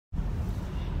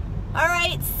All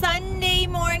right, Sunday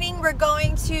morning we're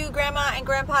going to Grandma and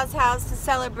Grandpa's house to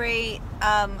celebrate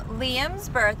Liam's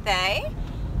birthday.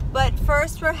 But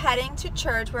first we're heading to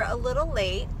church. We're a little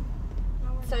late.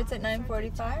 So it's at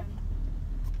 9:45?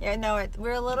 Yeah, no,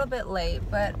 we're a little bit late,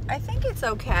 but I think it's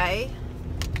okay.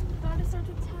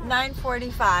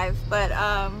 9:45, but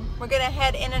we're gonna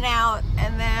head in and out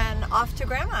and then off to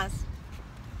Grandma's.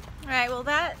 All right, well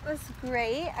that was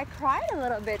great. I cried a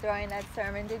little bit during that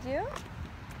sermon, did you?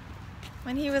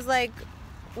 When he was like,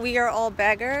 we are all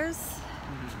beggars.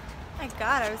 My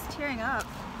God, I was tearing up.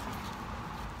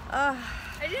 I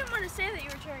didn't want to say that you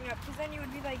were tearing up because then you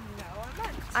would be like, no, I'm not.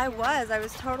 I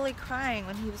was totally crying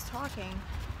when he was talking.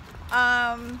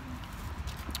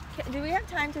 Do we have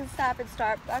time to stop at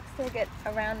Starbucks to get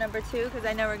around number 2? Because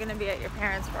I know we're going to be at your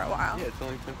parents for a while. Yeah, it's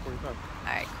only 10:45. All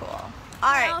right, cool. All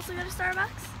I right. also go to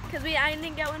Starbucks because I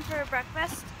didn't get one for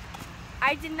breakfast.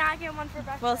 I did not get one for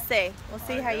breakfast. We'll see. We'll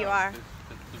see how you are.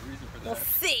 The reason for that. We'll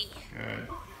see. Good.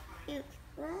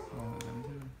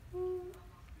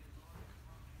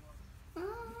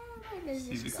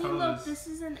 See the See, colors. look, this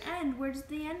is an end. Where does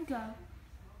the end go?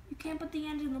 You can't put the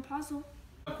end in the puzzle.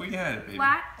 Look, we got it, baby.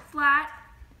 Flat, flat.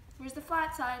 Where's the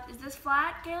flat side? Is this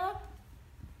flat, Caleb?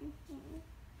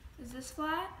 Is this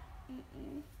flat?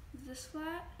 Is this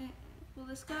flat? Will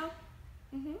this go?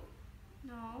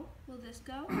 No. Will this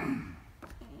go?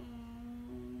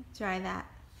 Try that.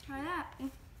 Try that.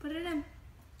 Put it in.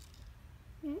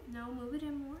 No, move it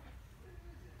in more.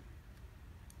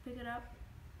 Pick it up.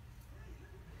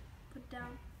 Put it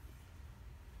down.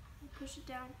 Push it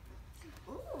down.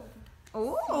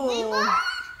 Ooh.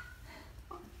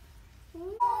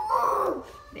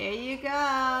 There you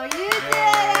go. You did it!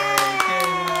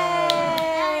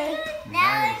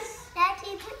 Nice.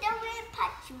 Daddy, put the red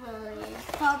patrol.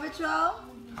 Paw Patrol?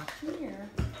 Here.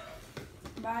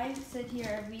 But I sit here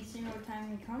every single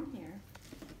time we come here.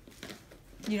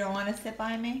 You don't want to sit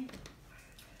by me?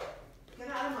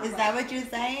 Is that what you're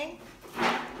saying?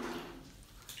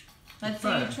 Let's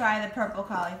see you try the purple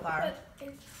cauliflower.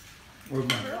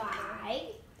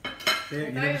 Why?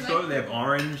 You never saw they have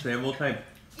orange, they have all type,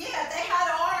 Yeah, they had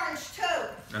orange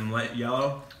too. and light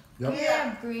yellow. Do you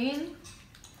have green?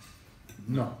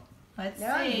 No. Let's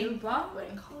Yeah, see. you broccoli.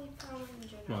 Cauliflower in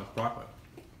general. Well, it's broccoli.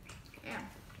 Yeah.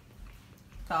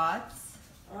 Thoughts?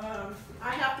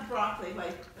 I have the broccoli,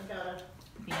 like, I gotta.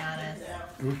 Be honest.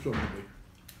 Who's somebody?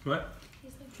 What?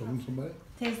 Somebody?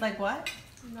 Tastes like what?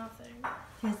 Nothing.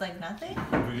 Tastes like nothing?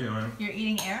 What are you doing? You're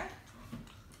eating air?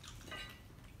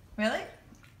 Really?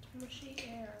 Mushy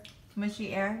air.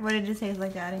 Mushy air? What did it taste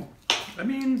like, Daddy? I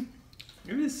mean,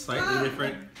 it is slightly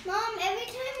different. Mom, every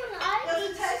time when I Does it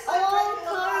eat taste like all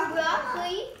regular color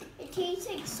broccoli, it tastes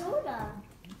like soda.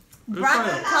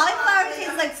 Broccoli, cauliflower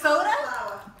tastes like soda?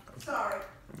 Sorry.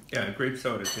 Yeah, grape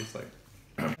soda tastes like.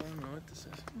 I don't know what this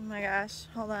is. Oh my gosh,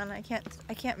 hold on, I can't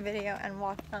video and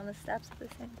walk down the steps at the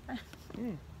same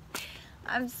time.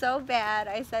 I'm so bad.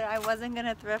 I said I wasn't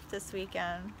gonna thrift this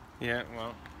weekend. Yeah,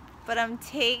 well. But I'm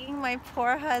taking my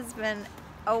poor husband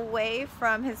away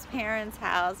from his parents'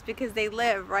 house because they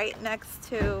live right next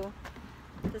to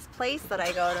this place that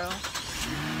I go to.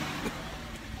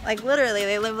 Like literally,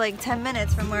 they live like 10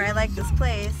 minutes from where I like this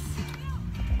place.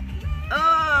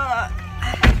 Oh,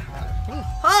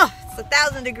 it's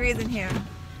 1,000 degrees in here.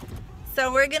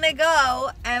 So we're gonna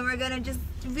go and we're gonna just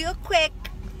real quick,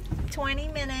 20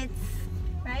 minutes,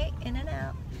 right? In and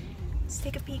out. Just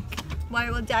take a peek.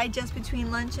 While we'll digest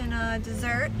between lunch and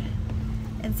dessert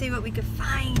and see what we could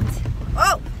find.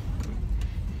 Oh!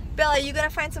 Bella, you gonna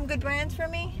find some good brands for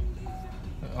me?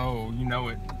 Oh, you know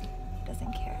it. He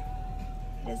doesn't care.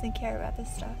 He doesn't care about this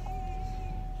stuff.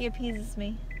 He appeases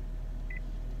me.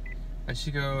 I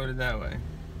should go that way.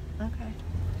 Okay.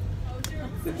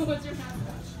 What's your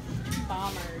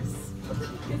Bombers.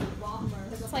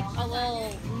 It's like a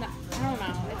little, I don't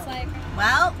know. It's like.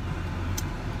 Well,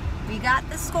 we got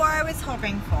the score I was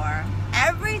hoping for.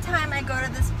 Every time I go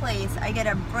to this place, I get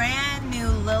a brand new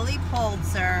Lily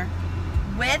Pulitzer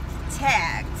with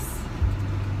tags.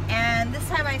 And this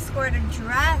time I scored a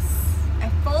dress, a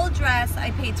full dress.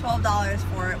 I paid $12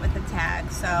 for it with the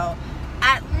tag. So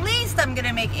at least I'm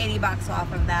gonna make 80 bucks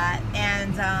off of that.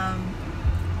 And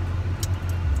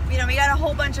you know, we got a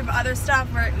whole bunch of other stuff.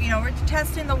 We're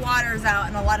testing the waters out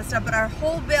and a lot of stuff, but our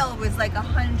whole bill was like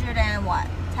 100 and what?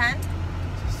 10?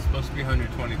 It's supposed to be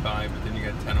 125, but then you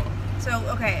got 10 off. So,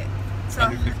 okay. So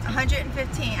 115.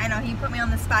 115. I know, he put me on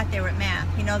the spot there with math.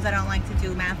 He knows I don't like to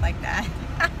do math like that.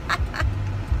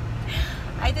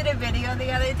 I did a video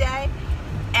the other day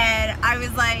and I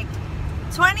was like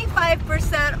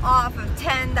 25% off of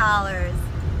 $10.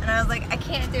 And I was like, I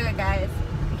can't do it, guys.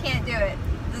 I can't do it.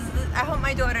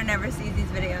 my daughter never sees these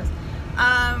videos.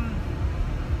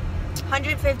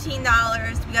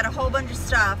 $115. We got a whole bunch of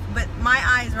stuff, but my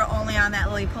eyes were only on that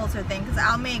Lily Pulitzer thing because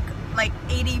I'll make like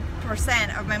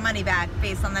 80% of my money back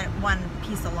based on that one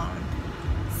piece alone.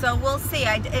 So we'll see.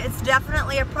 It's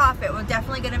definitely a profit. We're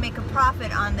definitely going to make a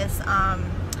profit on this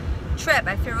trip.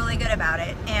 I feel really good about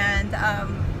it. And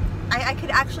I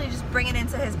could actually just bring it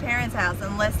into his parents' house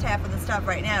and list half of the stuff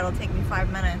right now. It'll take me 5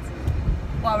 minutes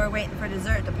while we're waiting for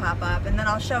dessert to pop up. And then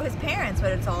I'll show his parents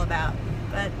what it's all about.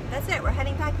 But that's it. We're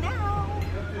heading back now.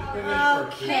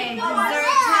 Okay, dessert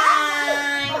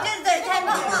time. Dessert time.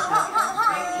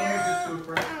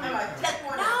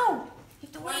 No! You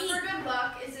have to wait. For good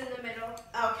luck is in the middle.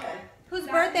 Okay. Whose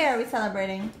birthday are we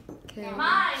celebrating?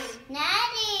 Mine.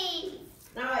 Natty.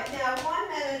 All right, now 1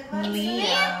 minute. Let's Leah.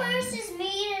 Liam versus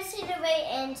me to see the right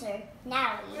answer.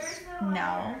 Natalie's.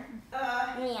 No.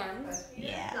 Liam's.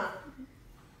 Yeah. No,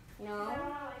 No.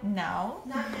 No.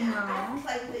 not now. I haven't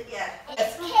played with it yet.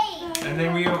 It's cake. And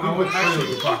then we all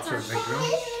actually the clocks are It's big, cake.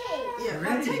 Yeah,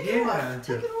 Ready? take it Yeah. off.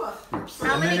 Take it off. How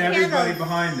And many then everybody candles?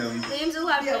 behind them. Liam's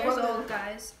 11 Yeah, years well, old,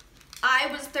 guys. I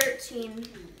was 13.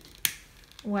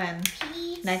 When?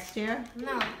 Please. Next year?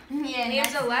 No. Yeah,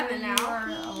 Liam's 11 now.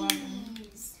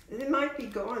 Please. It might be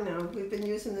gone now. We've been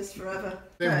using this forever.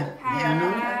 They Good. won't-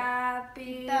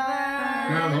 Happy No,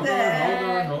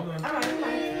 birthday. hold on. All right,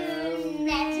 fine.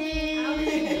 Natty.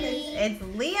 It's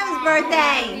Liam's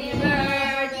birthday.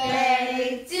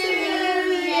 Birthday to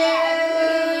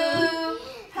you.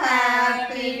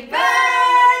 Happy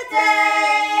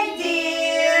birthday,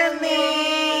 dear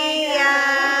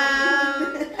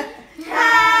Liam.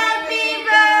 Happy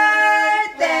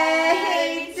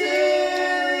birthday to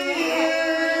you.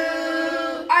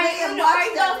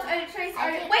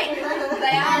 Wait.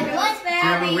 Play on your What? Do you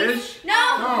have a belly. wish? No. No,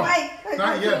 Wait,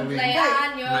 not yet, Play Lee.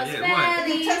 on your Not yet, what?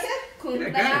 You bellies. took it? Cumple Yeah,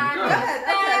 go ahead, on go your ahead.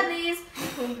 Okay. bellies.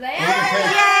 Cumple Are we on gonna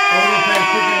take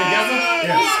kicking together?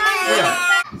 Yeah. Yeah.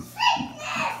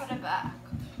 Put it back.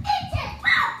 It's a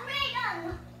freedom.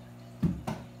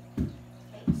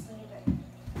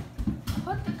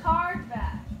 Put the card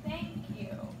back. Thank you.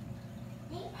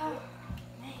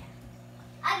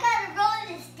 I gotta roll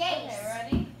the skates. Okay,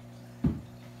 ready?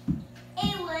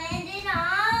 It landed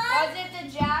on Was it the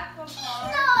jack of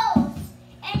hearts? nose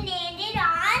and landed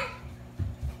on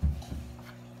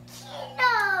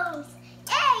nose.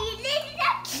 Yeah, you landed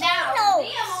on Now, nose.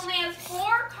 Liam only has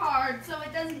 4 cards, so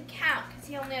it doesn't count because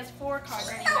he only has 4 cards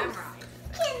already memorized.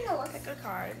 Kindles. Pick a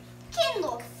card.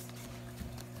 Kindles.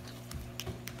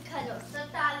 Kindles.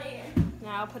 Put that in.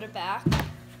 Now put it back.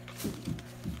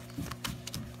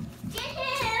 Get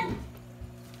him.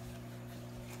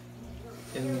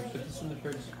 Can you put this in the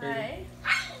fridge? Okay.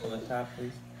 On the top,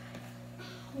 please.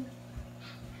 Was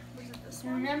it this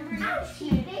one? Remember to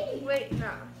Wait,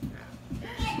 no.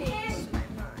 get him.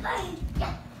 Yeah. Hey.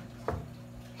 Yeah.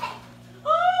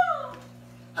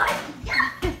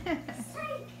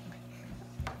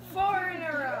 4 in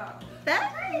a row.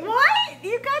 That what?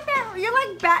 You got that? You're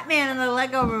like Batman in the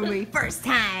Lego movie. First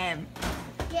time.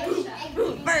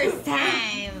 First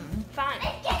time. Fine.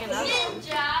 Pick another one.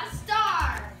 Ninja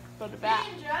star. Put it back.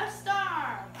 Ninja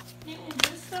star.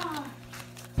 Ninja star.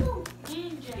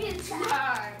 Ninja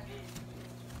star.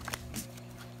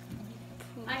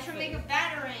 I should make a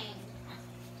battering.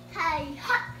 Hey.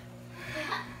 Ha.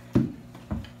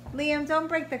 Liam, don't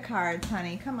break the cards,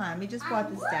 honey. Come on, we just bought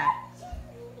this deck.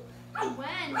 When?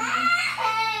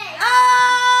 Hey. Oh!